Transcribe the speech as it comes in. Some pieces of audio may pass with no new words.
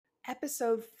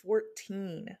Episode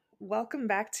 14. Welcome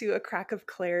back to A Crack of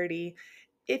Clarity.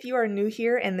 If you are new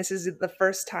here and this is the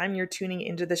first time you're tuning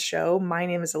into the show, my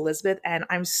name is Elizabeth and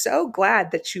I'm so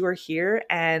glad that you are here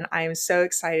and I'm so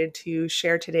excited to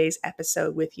share today's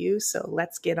episode with you. So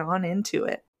let's get on into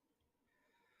it.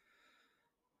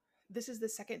 This is the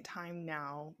second time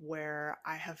now where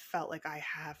I have felt like I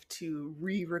have to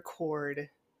re-record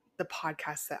the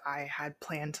podcast that I had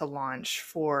planned to launch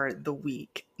for the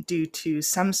week due to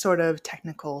some sort of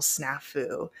technical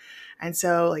snafu. And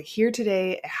so here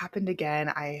today, it happened again.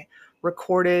 I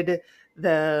recorded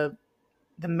the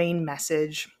main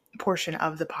message portion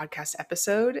of the podcast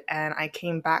episode and I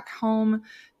came back home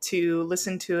to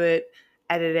listen to it,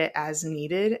 edit it as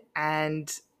needed,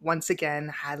 and once again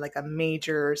had a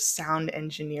major sound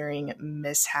engineering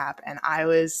mishap. And I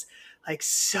was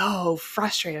so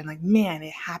frustrated. I'm like, man,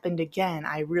 it happened again.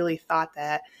 I really thought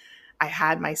that I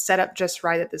had my setup just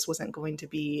right, that this wasn't going to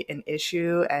be an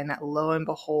issue. And lo and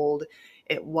behold,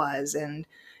 it was. And,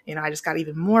 I just got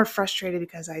even more frustrated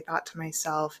because I thought to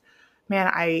myself,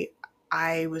 man,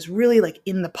 I was really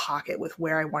in the pocket with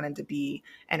where I wanted to be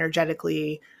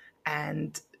energetically.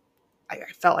 And I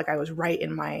felt like I was right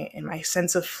in my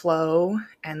sense of flow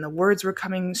and the words were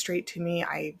coming straight to me.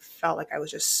 I felt like I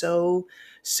was just so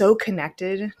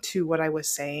connected to what I was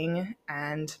saying.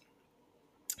 And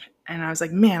I was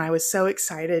like, man, I was so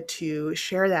excited to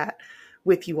share that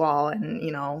with you all. And,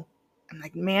 I'm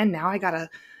like, man, now I gotta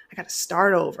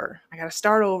start over.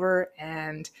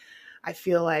 And I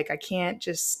feel like I can't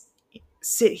just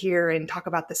sit here and talk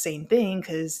about the same thing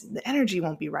because the energy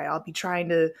won't be right.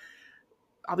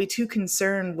 I'll be too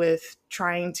concerned with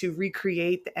trying to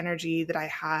recreate the energy that I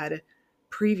had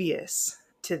previous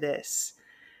to this.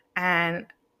 And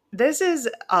this is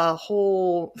a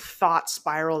whole thought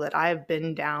spiral that I've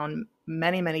been down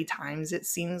many, many times, it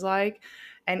seems like.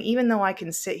 And even though I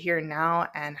can sit here now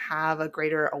and have a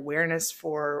greater awareness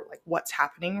for what's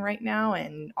happening right now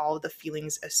and all of the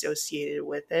feelings associated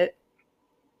with it,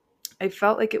 I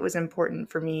felt like it was important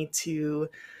for me to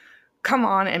come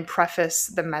on and preface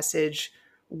the message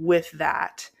with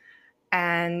that.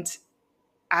 And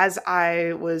as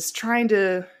I was trying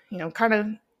to, kind of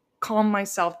calm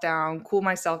myself down, cool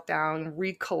myself down,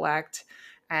 recollect,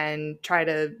 and try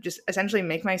to just essentially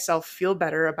make myself feel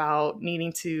better about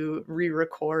needing to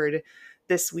re-record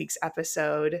this week's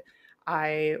episode,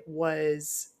 I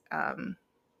was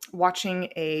watching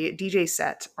a DJ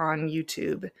set on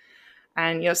YouTube.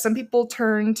 And, some people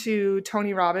turn to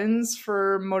Tony Robbins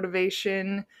for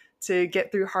motivation to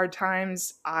get through hard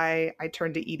times. I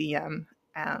turn to EDM.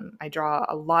 I draw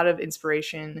a lot of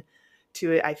inspiration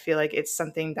to it. I feel like it's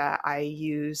something that I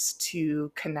use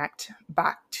to connect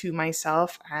back to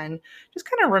myself and just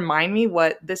kind of remind me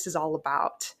what this is all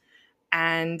about.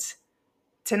 And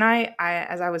tonight,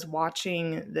 as I was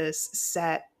watching this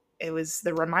set, it was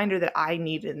the reminder that I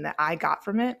needed and that I got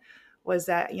from it was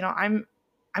that,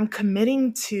 I'm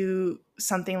committing to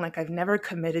something like I've never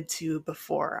committed to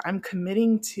before. I'm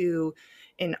committing to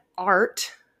an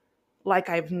art like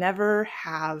I've never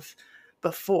have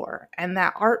before. And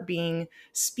that art being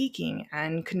speaking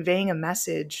and conveying a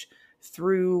message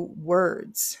through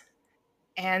words.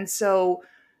 And so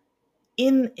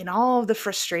in all of the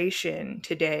frustration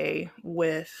today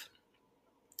with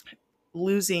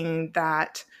losing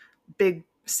that big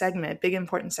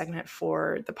important segment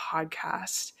for the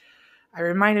podcast, I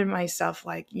reminded myself,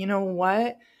 you know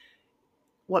what?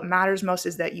 What matters most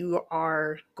is that you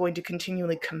are going to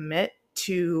continually commit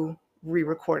to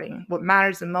re-recording. What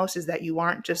matters the most is that you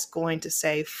aren't just going to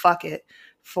say, fuck it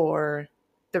for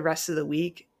the rest of the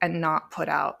week and not put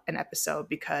out an episode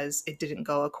because it didn't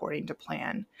go according to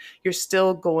plan. You're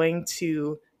still going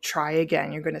to try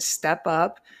again. You're going to step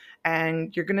up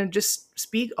and you're going to just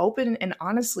speak open and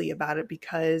honestly about it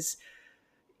because,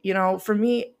 for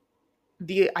me,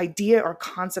 the idea or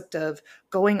concept of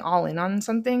going all in on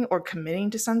something or committing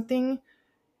to something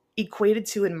equated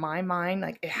to, in my mind,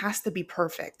 it has to be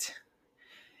perfect.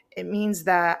 It means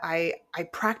that I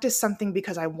practice something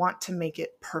because I want to make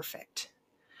it perfect.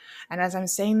 And as I'm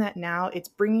saying that now, it's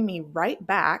bringing me right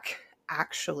back,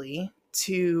 actually,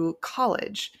 to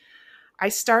college. I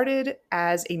started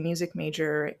as a music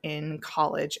major in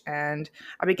college and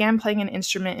I began playing an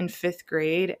instrument in 5th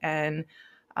grade and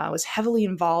was heavily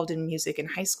involved in music in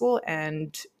high school.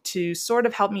 And to sort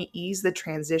of help me ease the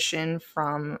transition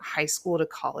from high school to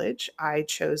college, I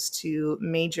chose to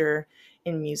major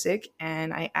in music.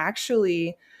 And I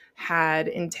actually had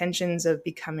intentions of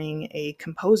becoming a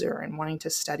composer and wanting to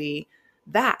study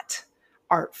that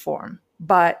art form.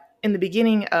 But in the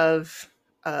beginning of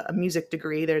a music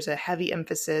degree, there's a heavy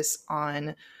emphasis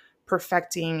on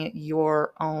perfecting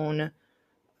your own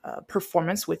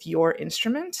performance with your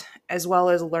instrument, as well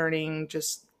as learning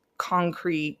just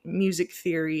concrete music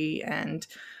theory and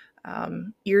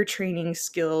ear training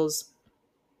skills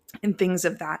and things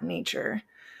of that nature.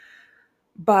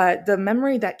 But the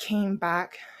memory that came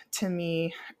back to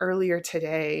me earlier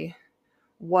today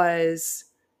was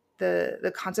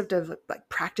the concept of like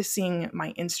practicing my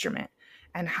instrument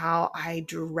and how I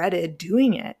dreaded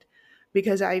doing it,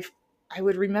 because I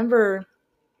would remember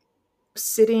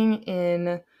sitting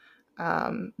in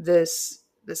this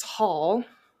hall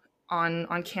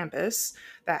on campus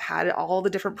that had all the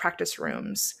different practice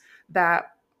rooms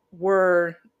that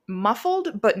were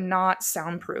muffled but not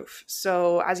soundproof.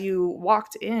 So as you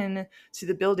walked in to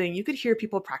the building, you could hear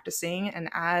people practicing, and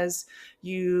as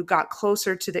you got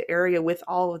closer to the area with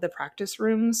all of the practice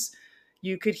rooms,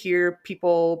 you could hear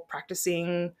people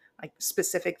practicing like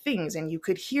specific things, and you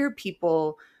could hear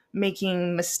people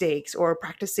making mistakes or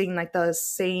practicing like the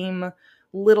same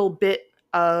little bit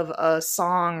of a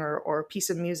song or a piece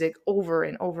of music over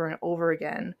and over and over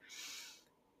again.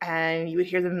 And you would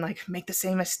hear them like make the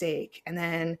same mistake. And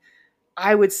then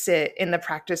I would sit in the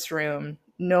practice room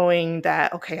knowing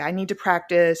that, okay, I need to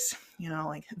practice,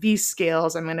 like these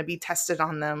scales, I'm going to be tested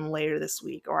on them later this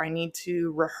week, or I need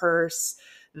to rehearse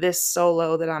this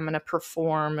solo that I'm going to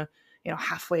perform,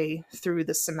 halfway through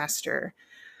the semester.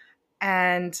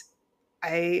 And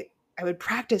I I would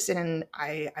practice and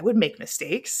I would make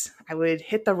mistakes. I would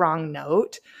hit the wrong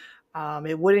note.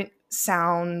 It wouldn't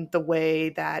sound the way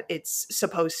that it's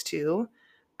supposed to.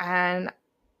 And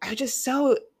I would just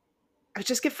so I would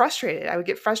just get frustrated. I would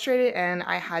get frustrated and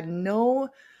I had no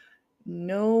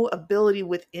ability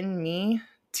within me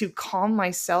to calm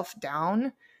myself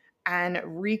down and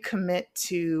recommit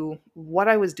to what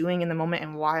I was doing in the moment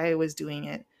and why I was doing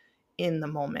it in the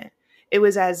moment. It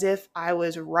was as if I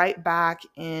was right back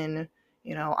in,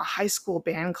 a high school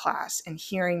band class and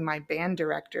hearing my band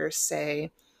director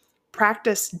say,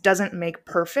 practice doesn't make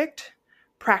perfect,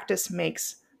 practice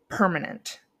makes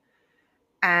permanent.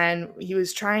 And he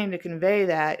was trying to convey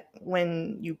that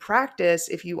when you practice,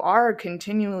 if you are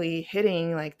continually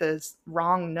hitting like the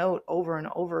wrong note over and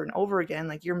over and over again,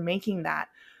 like you're making that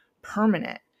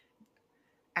permanent.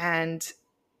 And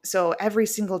so every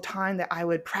single time that I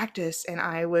would practice and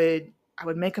I would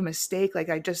make a mistake, like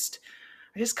I just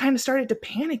kind of started to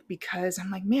panic because I'm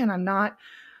like, man, I'm not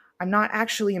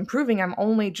actually improving. I'm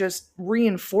only just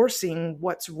reinforcing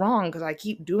what's wrong because I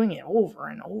keep doing it over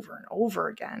and over and over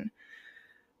again.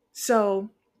 So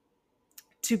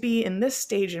to be in this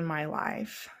stage in my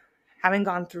life, having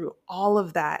gone through all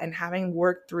of that and having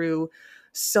worked through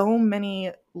so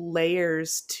many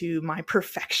layers to my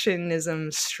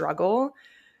perfectionism struggle,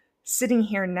 sitting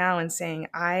here now and saying,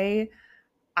 I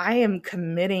am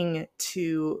committing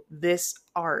to this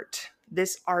art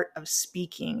of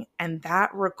speaking, and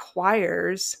that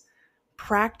requires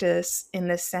practice in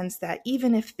the sense that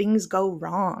even if things go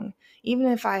wrong, even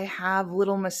if I have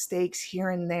little mistakes here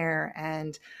and there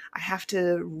and I have to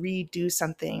redo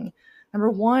something, number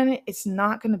one, it's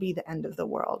not going to be the end of the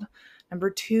world. Number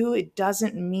two, it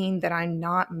doesn't mean that I'm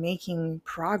not making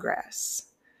progress.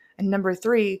 And number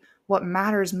three, what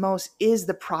matters most is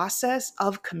the process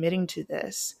of committing to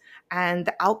this, and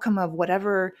the outcome of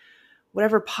whatever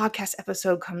podcast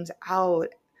episode comes out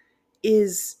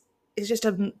is just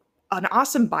an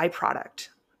awesome byproduct.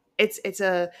 It's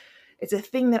a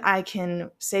thing that I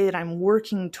can say that I'm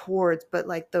working towards, but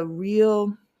like the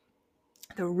real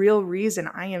reason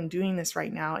I am doing this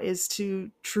right now is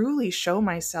to truly show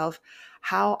myself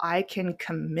how I can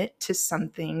commit to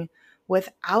something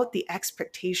without the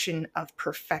expectation of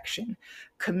perfection.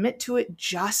 Commit to it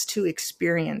just to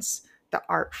experience the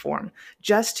art form,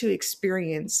 just to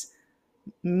experience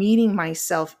meeting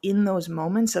myself in those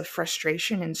moments of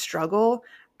frustration and struggle,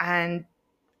 and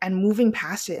moving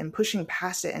past it and pushing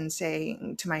past it and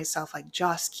saying to myself, like,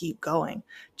 just keep going,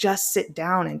 just sit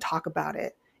down and talk about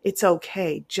it. It's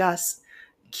okay. Just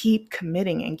keep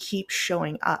committing and keep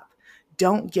showing up.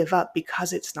 Don't give up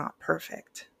because it's not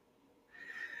perfect.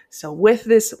 So with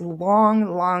this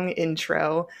long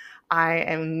intro, I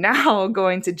am now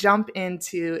going to jump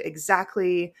into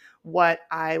exactly what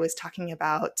I was talking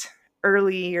about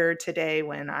earlier today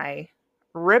when I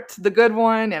ripped the good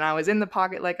one and I was in the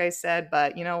pocket, like I said.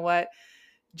 But you know what?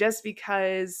 Just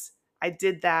because I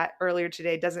did that earlier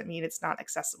today doesn't mean it's not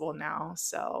accessible now.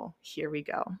 So here we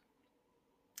go.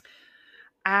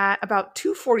 At about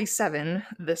 2:47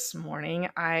 this morning,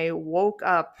 I woke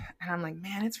up and I'm like,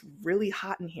 man, it's really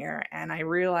hot in here. And I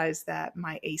realized that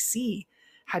my AC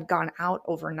had gone out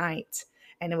overnight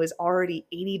and it was already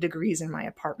 80 degrees in my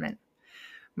apartment.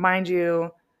 Mind you,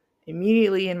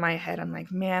 immediately in my head, I'm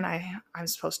like, man, I'm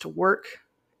supposed to work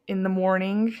in the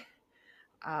morning.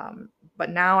 But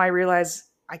now I realize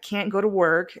I can't go to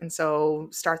work. And so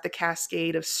start the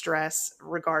cascade of stress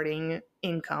regarding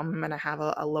income. I'm going to have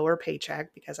a lower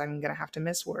paycheck because I'm going to have to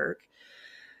miss work.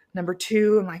 Number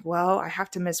two, I'm like, well, I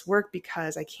have to miss work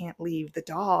because I can't leave the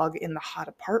dog in the hot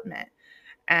apartment.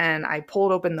 And I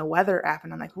pulled open the weather app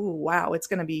and I'm like, ooh, wow, it's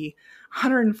going to be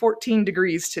 114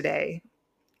 degrees today.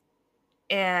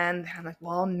 And I'm like,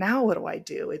 well, now what do I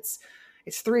do? It's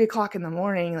 3 o'clock in the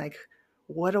morning. Like,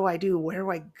 what do I do? Where do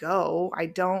I go? I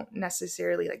don't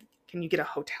necessarily like, can you get a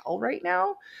hotel right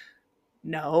now?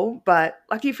 No, but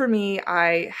lucky for me,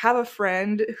 I have a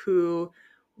friend who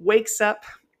wakes up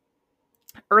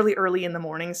early in the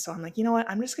morning. So I'm like, you know what?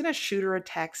 I'm just going to shoot her a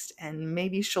text and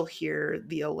maybe she'll hear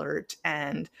the alert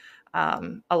and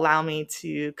allow me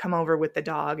to come over with the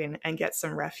dog and get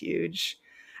some refuge.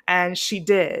 And she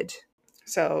did.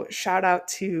 So shout out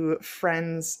to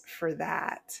friends for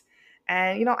that.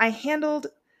 And I handled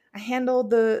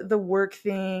the work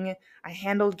thing. I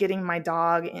handled getting my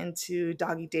dog into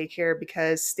doggy daycare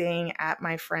because staying at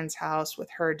my friend's house with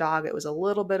her dog, it was a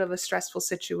little bit of a stressful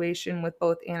situation with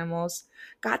both animals.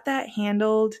 Got that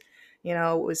handled.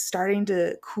 It was starting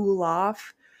to cool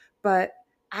off. But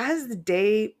as the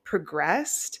day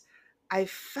progressed, I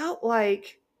felt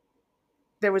like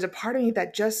there was a part of me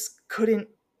that just couldn't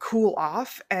cool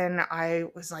off. And I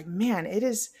was like, man, it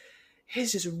is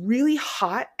just really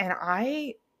hot and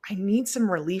I need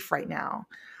some relief right now.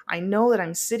 I know that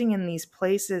I'm sitting in these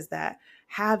places that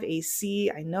have AC.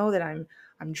 I know that I'm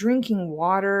drinking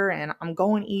water and I'm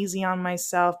going easy on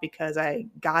myself because I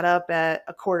got up at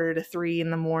 2:45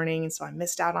 in the morning and so I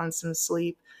missed out on some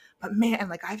sleep. But man,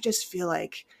 like I just feel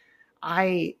like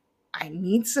I I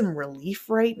need some relief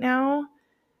right now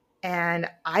and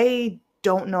I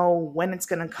don't know when it's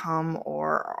going to come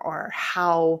or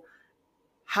how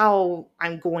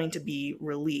I'm going to be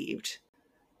relieved.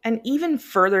 And even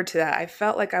further to that, I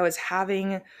felt like I was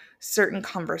having certain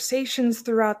conversations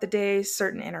throughout the day,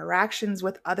 certain interactions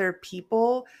with other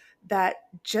people that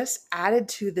just added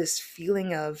to this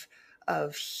feeling of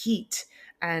heat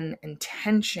and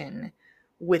tension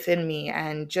within me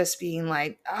and just being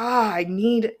like, I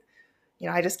need,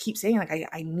 I just keep saying like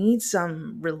I need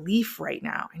some relief right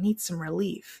now. I need some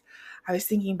relief. I was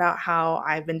thinking about how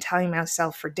I've been telling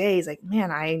myself for days, like, man,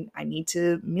 I need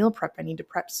to meal prep. I need to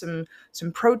prep some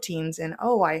proteins. And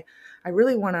I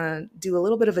really want to do a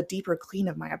little bit of a deeper clean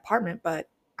of my apartment, but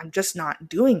I'm just not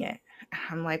doing it.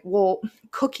 I'm like, well,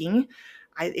 cooking,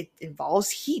 it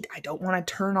involves heat. I don't want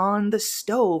to turn on the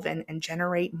stove and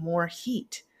generate more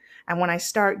heat. And when I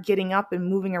start getting up and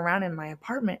moving around in my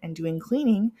apartment and doing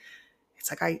cleaning, it's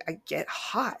like I get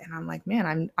hot and I'm like,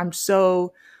 man, I'm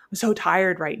so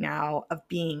tired right now of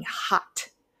being hot.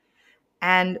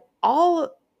 And all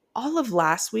of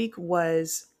last week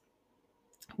was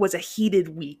a heated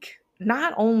week,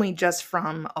 not only just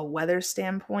from a weather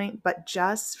standpoint, but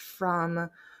just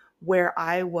from where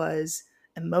I was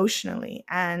emotionally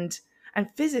and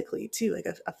physically too, like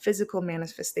a physical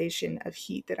manifestation of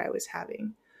heat that I was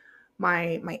having.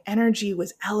 My energy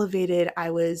was elevated.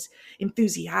 I was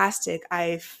enthusiastic.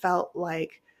 I felt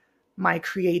like my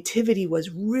creativity was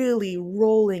really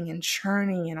rolling and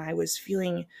churning and I was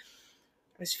feeling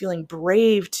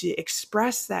brave to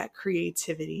express that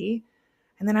creativity.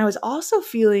 And then I was also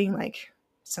feeling like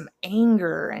some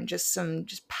anger and just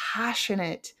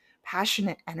passionate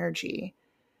energy.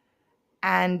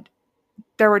 And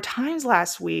there were times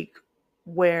last week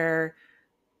where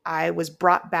I was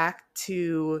brought back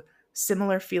to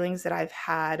similar feelings that I've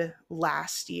had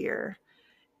last year.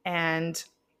 And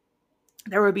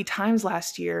there would be times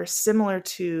last year, similar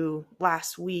to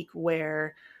last week,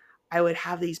 where I would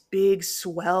have these big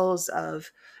swells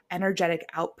of energetic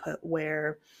output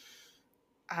where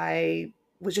I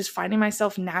was just finding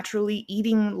myself naturally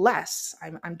eating less.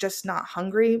 I'm just not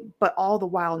hungry, but all the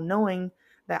while knowing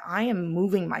that I am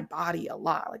moving my body a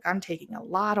lot. Like I'm taking a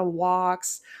lot of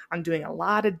walks, I'm doing a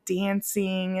lot of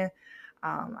dancing,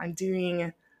 I'm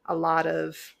doing a lot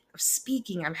of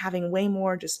speaking. I'm having way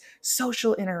more just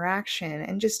social interaction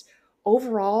and just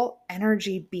overall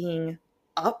energy being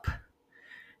up.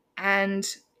 And,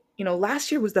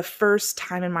 last year was the first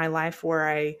time in my life where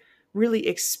I really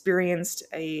experienced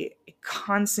a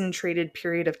concentrated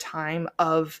period of time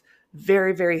of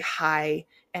very, very high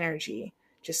energy,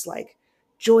 just like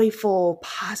joyful,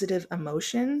 positive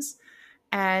emotions.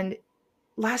 And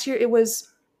last year it was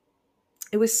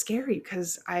scary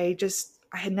because I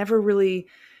had never really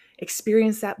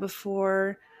experienced that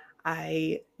before.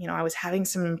 I was having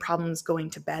some problems going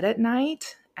to bed at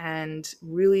night and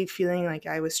really feeling like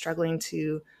I was struggling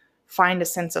to find a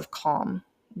sense of calm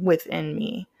within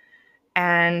me.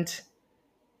 And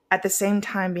at the same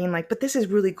time being like, but this is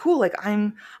really cool. Like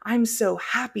I'm so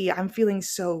happy. I'm feeling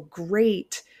so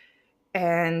great.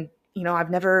 And I've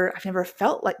never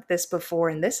felt like this before.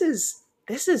 And this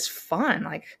is fun.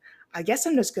 Like, I guess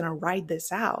I'm just gonna ride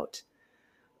this out.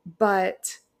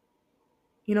 But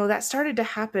that started to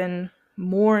happen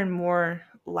more and more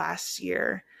last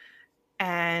year.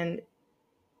 And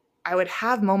I would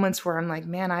have moments where I'm like,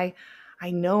 man, I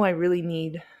know I really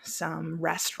need some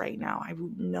rest right now. I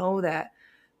know that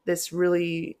this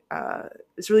really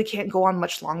can't go on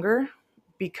much longer,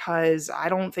 because I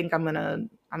don't think I'm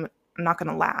not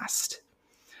gonna last.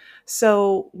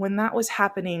 So when that was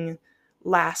happening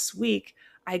last week,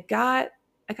 I got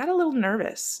a little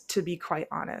nervous, to be quite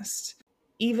honest.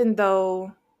 Even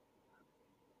though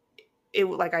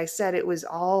like I said, it was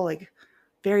all like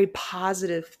very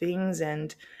positive things,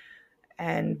 and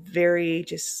very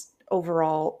just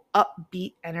overall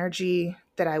upbeat energy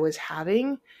that I was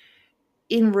having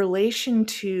in relation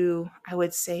to, I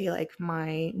would say, like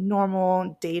my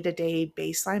normal day-to-day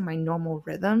baseline, my normal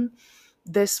rhythm.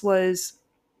 This was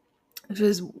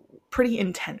pretty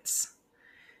intense.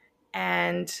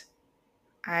 And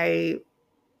I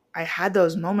I had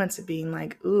those moments of being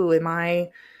like, ooh, am I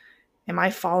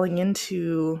falling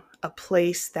into a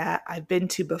place that I've been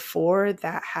to before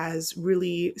that has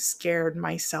really scared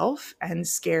myself and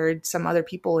scared some other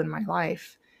people in my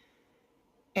life?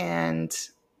 And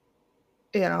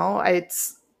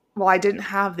I didn't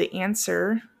have the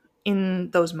answer in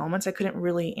those moments. I couldn't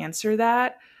really answer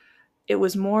that. It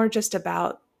was more just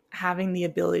about having the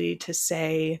ability to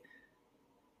say,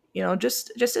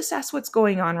 just assess what's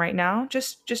going on right now.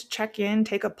 Just check in,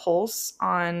 take a pulse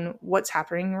on what's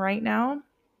happening right now.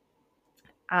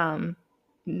 Um,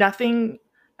 nothing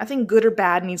nothing good or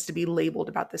bad needs to be labeled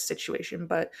about this situation,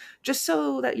 but just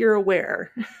so that you're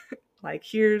aware, like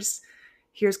here's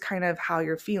kind of how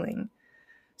you're feeling.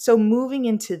 So moving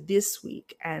into this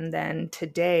week and then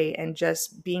today, and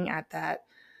just being at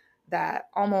that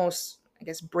almost, I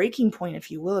guess, breaking point,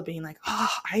 if you will, of being like,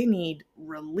 oh, I need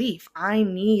relief. I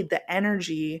need the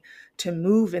energy to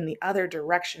move in the other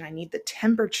direction. I need the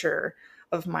temperature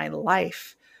of my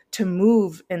life to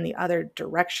move in the other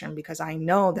direction, because I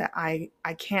know that I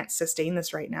can't sustain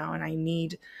this right now, and I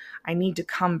need to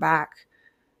come back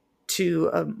to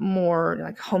a more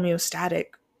like homeostatic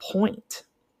point.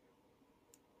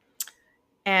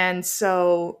 And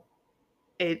so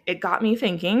it got me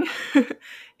thinking.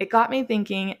 It got me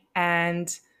thinking,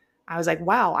 and I was like,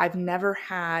 wow, I've never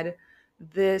had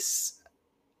this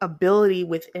ability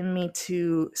within me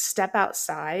to step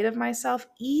outside of myself,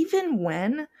 even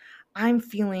when I'm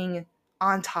feeling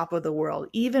on top of the world,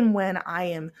 even when I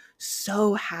am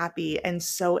so happy and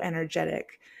so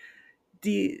energetic.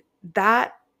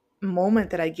 That moment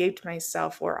that I gave to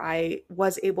myself, where I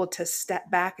was able to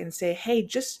step back and say, hey,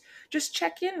 just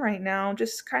check in right now,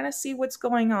 just kind of see what's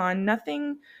going on.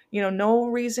 Nothing, no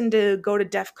reason to go to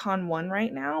DEFCON 1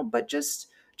 right now, but just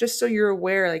so you're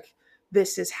aware, like,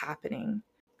 this is happening.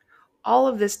 All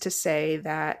of this to say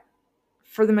that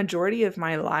for the majority of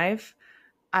my life,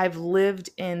 I've lived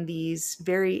in these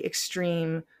very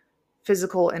extreme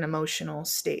physical and emotional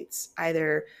states.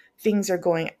 Either things are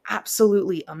going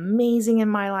absolutely amazing in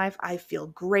my life, I feel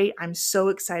great, I'm so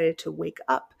excited to wake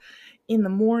up in the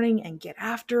morning and get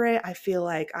after it. I feel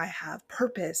like I have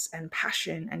purpose and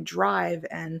passion and drive,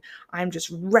 and I'm just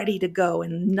ready to go,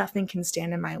 and nothing can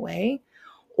stand in my way.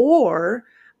 Or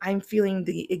I'm feeling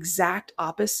the exact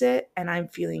opposite, and I'm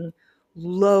feeling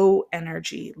low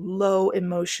energy, low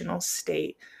emotional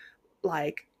state,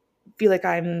 like feel like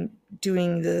I'm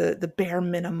doing the bare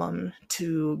minimum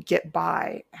to get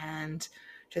by, and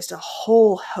just a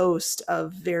whole host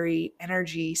of very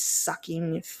energy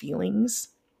sucking feelings.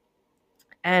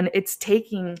 And it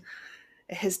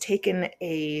has taken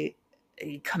a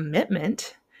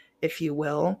commitment, if you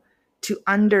will, to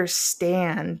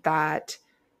understand that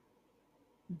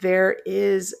there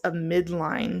is a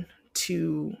midline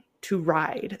to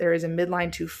ride. There is a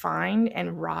midline to find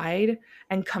and ride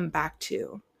and come back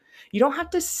to. You don't have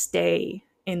to stay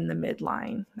in the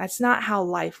midline. That's not how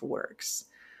life works.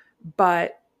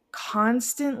 But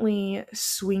constantly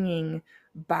swinging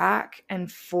back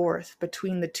and forth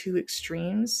between the two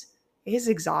extremes is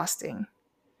exhausting.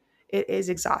 It is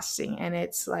exhausting. And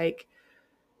it's like,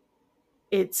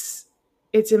 it's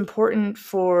important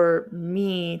for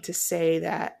me to say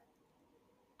that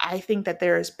I think that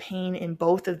there is pain in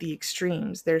both of the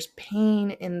extremes. There's pain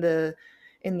in the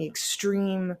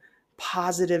extreme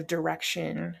positive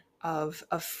direction of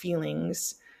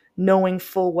feelings, knowing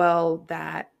full well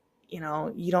that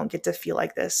you don't get to feel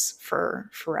like this for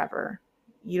forever.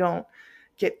 You don't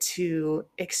get to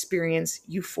experience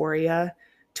euphoria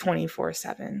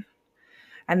 24/7.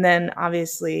 And then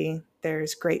obviously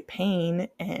there's great pain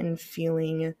and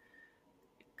feeling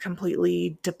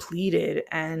completely depleted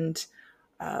and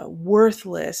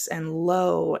worthless and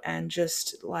low, and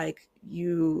just like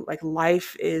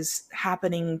life is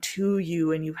happening to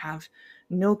you and you have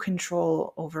no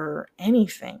control over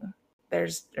anything.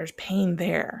 There's pain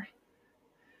there.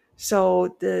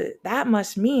 So that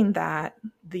must mean that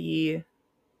the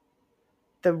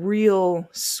real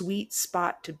sweet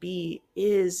spot to be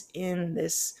is in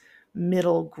this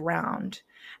middle ground,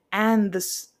 and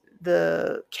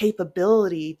the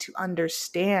capability to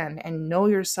understand and know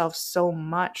yourself so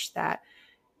much that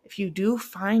if you do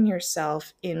find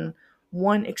yourself in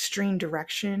one extreme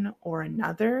direction or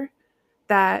another,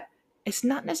 that it's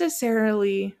not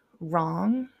necessarily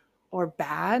wrong or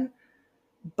bad,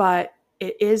 but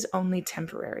it is only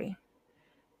temporary,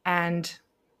 and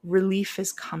relief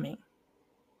is coming.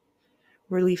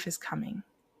 Relief is coming.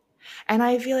 And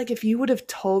I feel like if you would have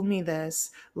told me this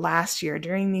last year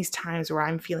during these times where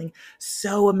I'm feeling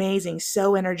so amazing,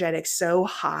 so energetic, so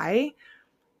high,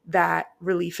 that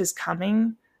relief is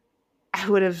coming, I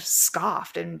would have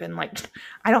scoffed and been like,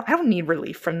 I don't need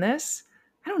relief from this.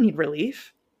 I don't need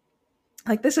relief.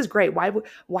 Like, this is great. Why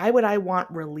would I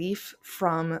want relief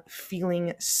from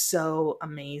feeling so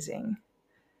amazing?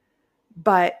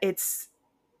 But it's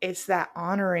that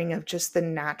honoring of just the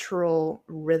natural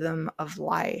rhythm of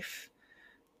life,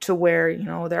 to where,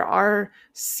 there are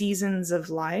seasons of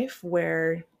life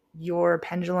where your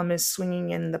pendulum is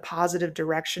swinging in the positive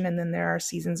direction, and then there are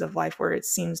seasons of life where it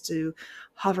seems to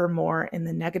hover more in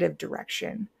the negative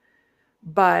direction.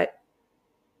 But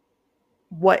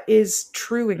what is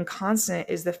true and constant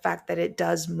is the fact that it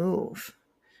does move.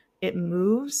 It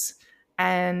moves,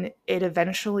 and it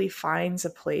eventually finds a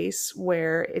place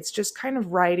where it's just kind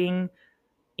of riding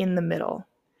in the middle.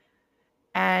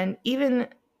 And even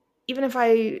if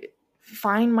I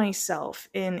find myself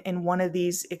in one of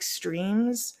these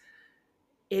extremes,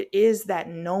 it is that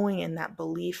knowing and that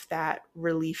belief that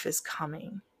relief is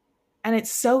coming. And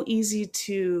it's so easy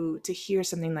to hear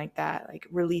something like that, like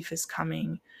relief is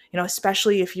coming,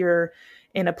 especially if you're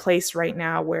in a place right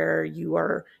now where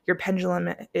your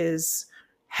pendulum is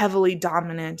heavily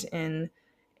dominant in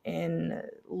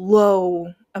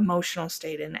low emotional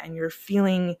state, and you're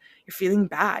feeling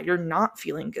bad, you're not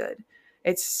feeling good.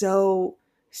 It's so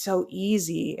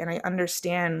easy. And I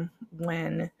understand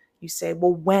when you say,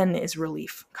 well, when is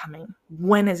relief coming?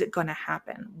 When is it going to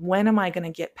happen? When am I going to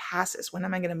get past this? When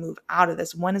am I going to move out of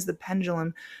this? When is the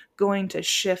pendulum going to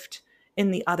shift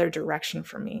in the other direction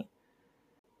for me?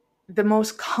 The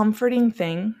most comforting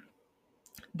thing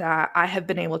that I have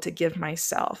been able to give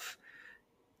myself,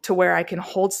 to where I can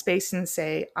hold space and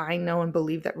say, I know and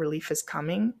believe that relief is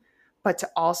coming, but to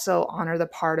also honor the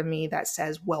part of me that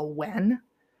says, well, when,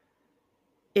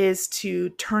 is to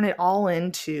turn it all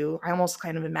into, I almost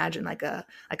kind of imagine like a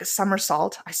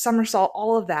somersault. I somersault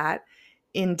all of that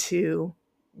into,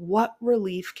 what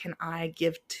relief can I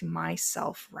give to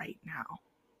myself right now?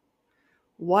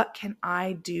 What can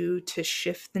I do to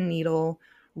shift the needle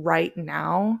right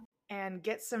now and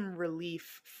get some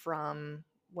relief from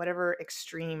whatever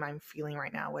extreme I'm feeling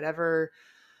right now, whatever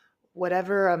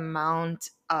amount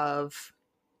of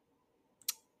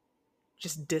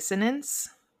just dissonance,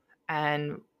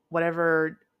 and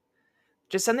whatever,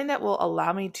 just something that will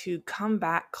allow me to come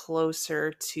back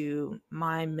closer to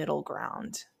my middle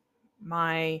ground,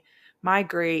 my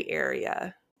gray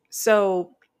area.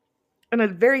 So in a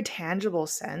very tangible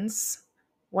sense,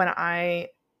 when I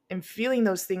am feeling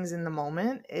those things in the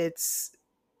moment, it's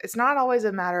not always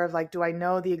a matter of like, do I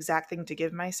know the exact thing to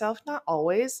give myself? Not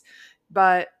always,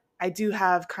 but I do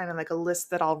have kind of like a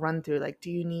list that I'll run through. Like,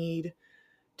 do you need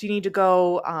to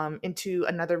go into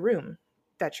another room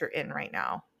that you're in right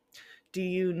now? Do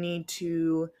you need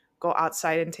to go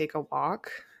outside and take a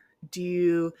walk? Do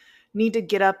you need to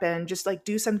get up and just like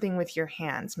do something with your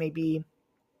hands? Maybe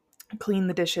clean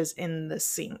the dishes in the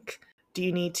sink. Do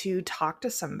you need to talk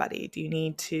to somebody? Do you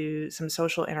need some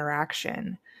social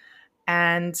interaction?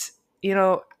 And,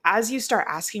 as you start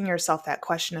asking yourself that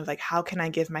question of like, how can I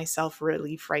give myself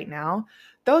relief right now?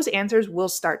 Those answers will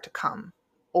start to come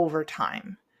over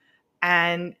time.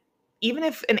 And even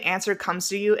if an answer comes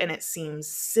to you and it seems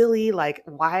silly, like,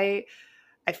 why,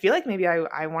 I feel like maybe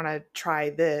I want to try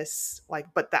this, like,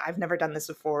 but I've never done this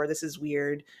before, this is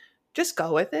weird. Just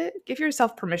go with it. Give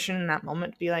yourself permission in that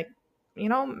moment to be like,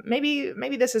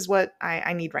 maybe this is what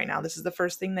I need right now. This is the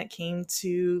first thing that came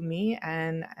to me,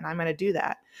 and I'm going to do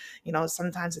that.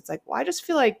 Sometimes it's like, well, I just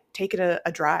feel like taking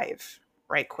a drive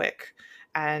right quick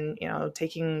and,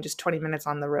 taking just 20 minutes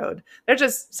on the road. There's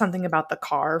just something about the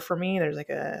car for me. There's like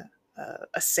a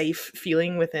safe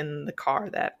feeling within the car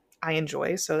that I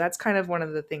enjoy. So that's kind of one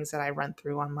of the things that I run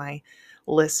through on my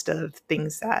list of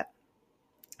things that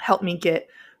help me get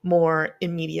more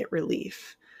immediate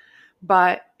relief.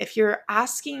 But if you're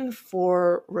asking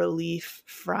for relief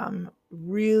from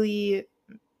really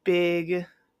big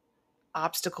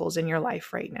obstacles in your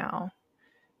life right now,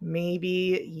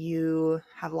 maybe you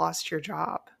have lost your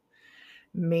job.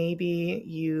 Maybe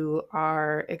you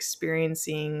are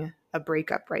experiencing a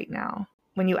breakup right now.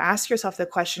 When you ask yourself the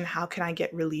question, how can I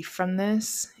get relief from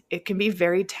this? It can be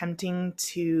very tempting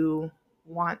to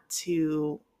want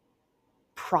to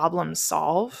problem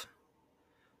solve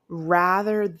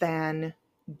rather than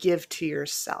give to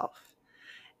yourself.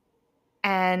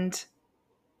 And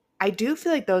I do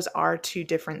feel like those are two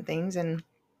different things. And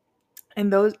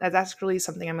that's really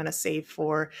something I'm going to save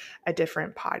for a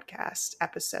different podcast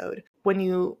episode. When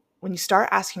you start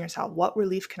asking yourself, what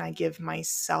relief can I give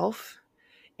myself?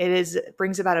 It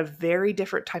brings about a very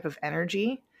different type of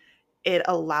energy. It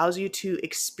allows you to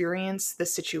experience the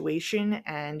situation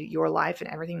and your life and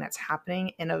everything that's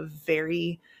happening in a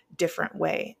very different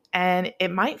way. And it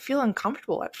might feel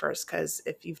uncomfortable at first, because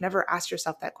if you've never asked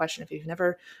yourself that question, if you've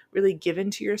never really given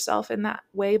to yourself in that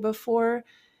way before,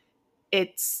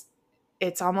 it's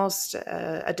almost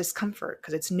a discomfort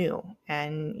because it's new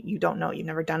and you don't know, you've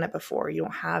never done it before. You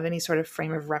don't have any sort of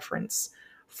frame of reference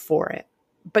for it.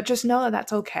 But just know that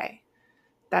that's okay.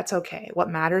 That's okay. What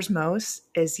matters most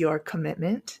is your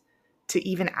commitment to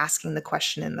even asking the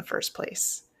question in the first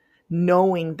place.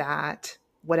 Knowing that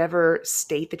whatever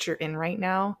state that you're in right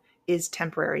now is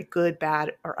temporary, good,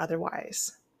 bad, or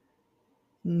otherwise.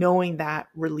 Knowing that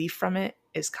relief from it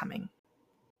is coming.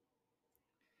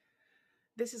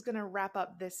 This is going to wrap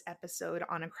up this episode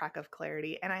on a crack of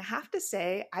clarity. And I have to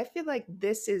say, I feel like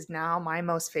this is now my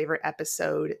most favorite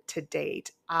episode to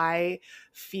date. I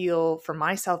feel, for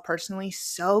myself personally,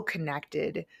 so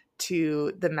connected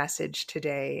to the message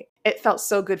today. It felt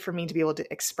so good for me to be able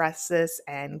to express this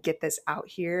and get this out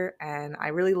here. And I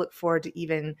really look forward to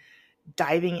even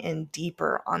diving in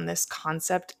deeper on this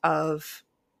concept of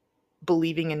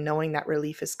believing and knowing that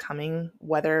relief is coming,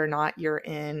 whether or not you're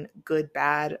in good,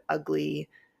 bad, ugly,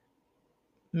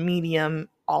 medium,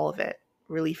 all of it.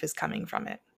 Relief is coming from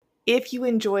it. If you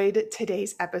enjoyed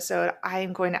today's episode, I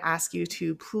am going to ask you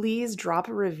to please drop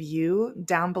a review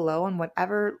down below on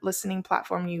whatever listening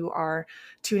platform you are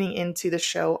tuning into the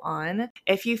show on.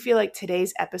 If you feel like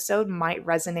today's episode might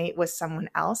resonate with someone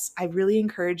else, I really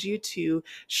encourage you to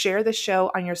share the show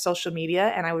on your social media,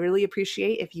 and I would really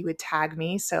appreciate if you would tag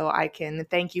me so I can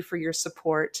thank you for your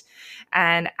support.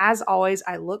 And as always,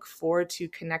 I look forward to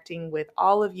connecting with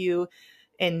all of you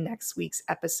in next week's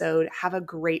episode. Have a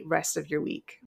great rest of your week.